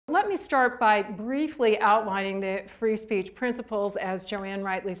let me start by briefly outlining the free speech principles. As Joanne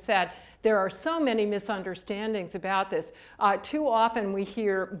rightly said, there are so many misunderstandings about this. Too often we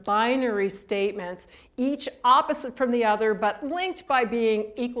hear binary statements, each opposite from the other, but linked by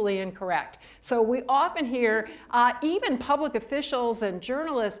being equally incorrect. So we often hear even public officials and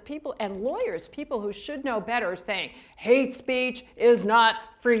journalists, people and lawyers, people who should know better, saying hate speech is not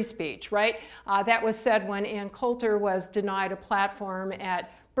free speech, right? That was said when Ann Coulter was denied a platform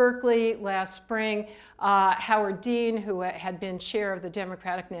at Berkeley last spring. Howard Dean, who had been chair of the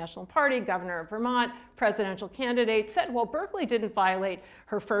Democratic National Party, governor of Vermont, presidential candidate, said, well, Berkeley didn't violate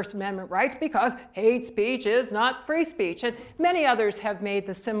her First Amendment rights because hate speech is not free speech. And many others have made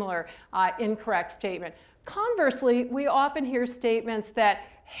the similar incorrect statement. Conversely, we often hear statements that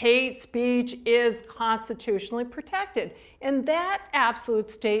hate speech is constitutionally protected. And that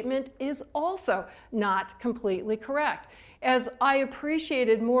absolute statement is also not completely correct. As I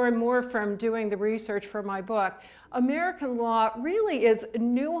appreciated more and more from doing the research for my book, American law really is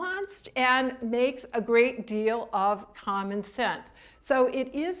nuanced and makes a great deal of common sense. So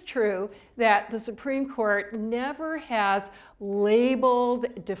it is true that the Supreme Court never has labeled,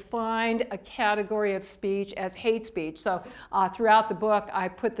 defined a category of speech as hate speech. So throughout the book, I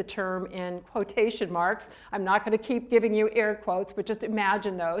put the term in quotation marks. I'm not going to keep giving you air quotes, but just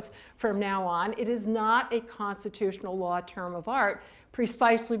imagine those from now on. It is not a constitutional law term of art,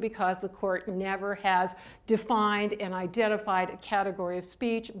 precisely because the court never has defined and identified a category of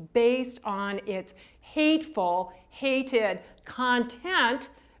speech based on its hateful, hated content,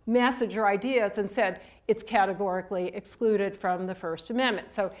 message, or ideas, and said it's categorically excluded from the First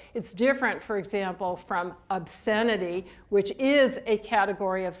Amendment. So it's different, for example, from obscenity, which is a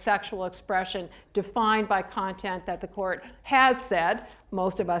category of sexual expression defined by content that the court has said,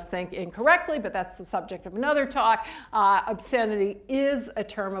 most of us think incorrectly, but that's the subject of another talk. Obscenity is a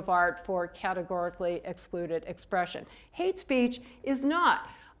term of art for categorically excluded expression. Hate speech is not.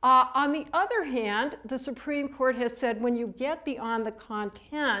 On the other hand, the Supreme Court has said when you get beyond the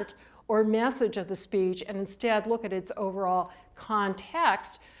content or message of the speech and instead look at its overall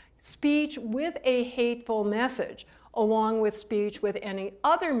context, speech with a hateful message, along with speech with any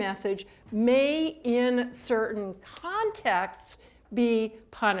other message, may in certain contexts be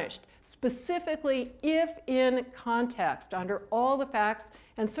punished. Specifically, if in context, under all the facts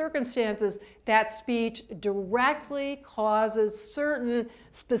and circumstances, that speech directly causes certain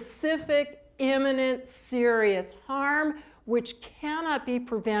specific, imminent, serious harm, which cannot be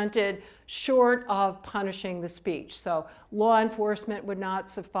prevented short of punishing the speech. So law enforcement would not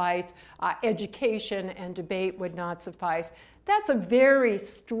suffice, education and debate would not suffice. That's a very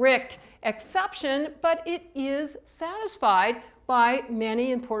strict exception, but it is satisfied by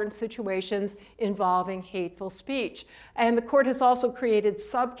many important situations involving hateful speech. And the court has also created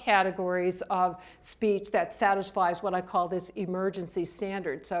subcategories of speech that satisfies what I call this emergency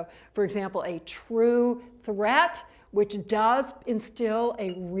standard. So, for example, a true threat, which does instill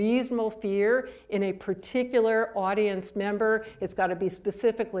a reasonable fear in a particular audience member. It's got to be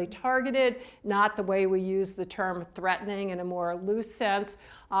specifically targeted, not the way we use the term threatening in a more loose sense.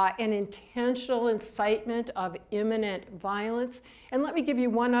 An intentional incitement of imminent violence. And let me give you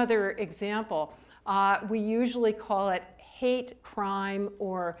one other example. We usually call it hate crime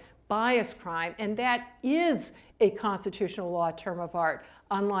or bias crime, and that is a constitutional law term of art,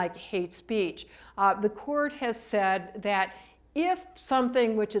 unlike hate speech. The court has said that if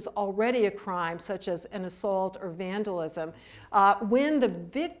something which is already a crime, such as an assault or vandalism, when the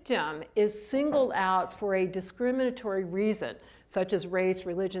victim is singled out for a discriminatory reason, such as race,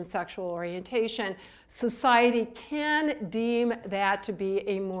 religion, sexual orientation, society can deem that to be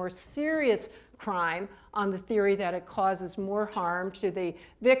a more serious crime on the theory that it causes more harm to the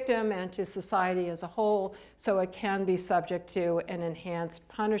victim and to society as a whole, so it can be subject to an enhanced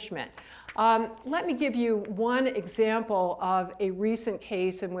punishment. Let me give you one example of a recent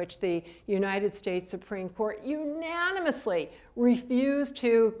case in which the United States Supreme Court unanimously refused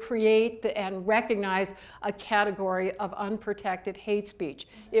to create and recognize a category of unprotected hate speech.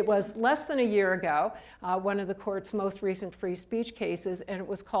 It was less than a year ago, one of the court's most recent free speech cases, and it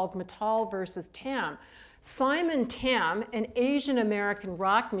was called Mittal versus Tam. Simon Tam, an Asian American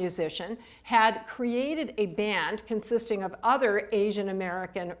rock musician, had created a band consisting of other Asian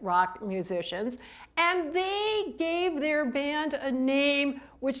American rock musicians, and they gave their band a name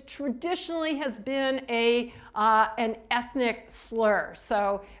which traditionally has been an ethnic slur.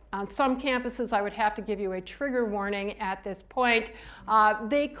 So on some campuses, I would have to give you a trigger warning at this point.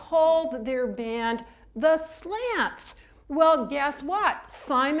 They called their band the Slants, Well, guess what?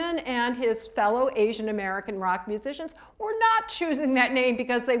 Simon and his fellow Asian American rock musicians were not choosing that name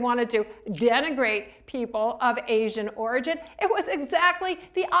because they wanted to denigrate people of Asian origin. It was exactly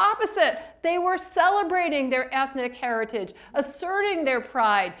the opposite. They were celebrating their ethnic heritage, asserting their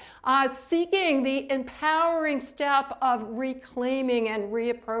pride, seeking the empowering step of reclaiming and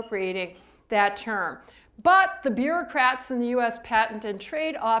reappropriating that term. But the bureaucrats in the U.S. Patent and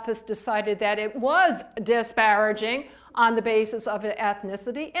Trade Office decided that it was disparaging on the basis of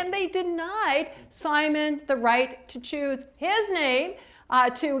ethnicity, and they denied Simon the right to choose his name,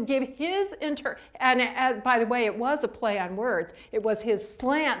 to give his and by the way, it was a play on words. It was his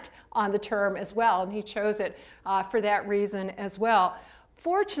slant on the term as well, and he chose it for that reason as well.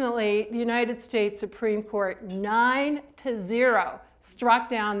 Fortunately, the United States Supreme Court 9-0 struck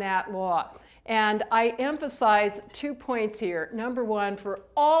down that law. And I emphasize 2 points here. Number one, for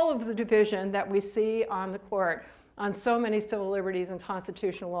all of the division that we see on the court on so many civil liberties and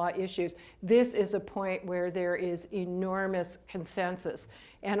constitutional law issues, this is a point where there is enormous consensus.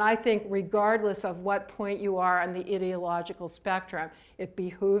 And I think regardless of what point you are on the ideological spectrum, it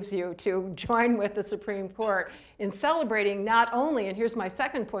behooves you to join with the Supreme Court in celebrating not only, and here's my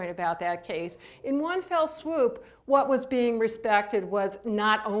second point about that case, in one fell swoop, what was being respected was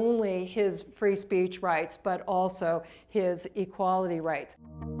not only his free speech rights, but also his equality rights.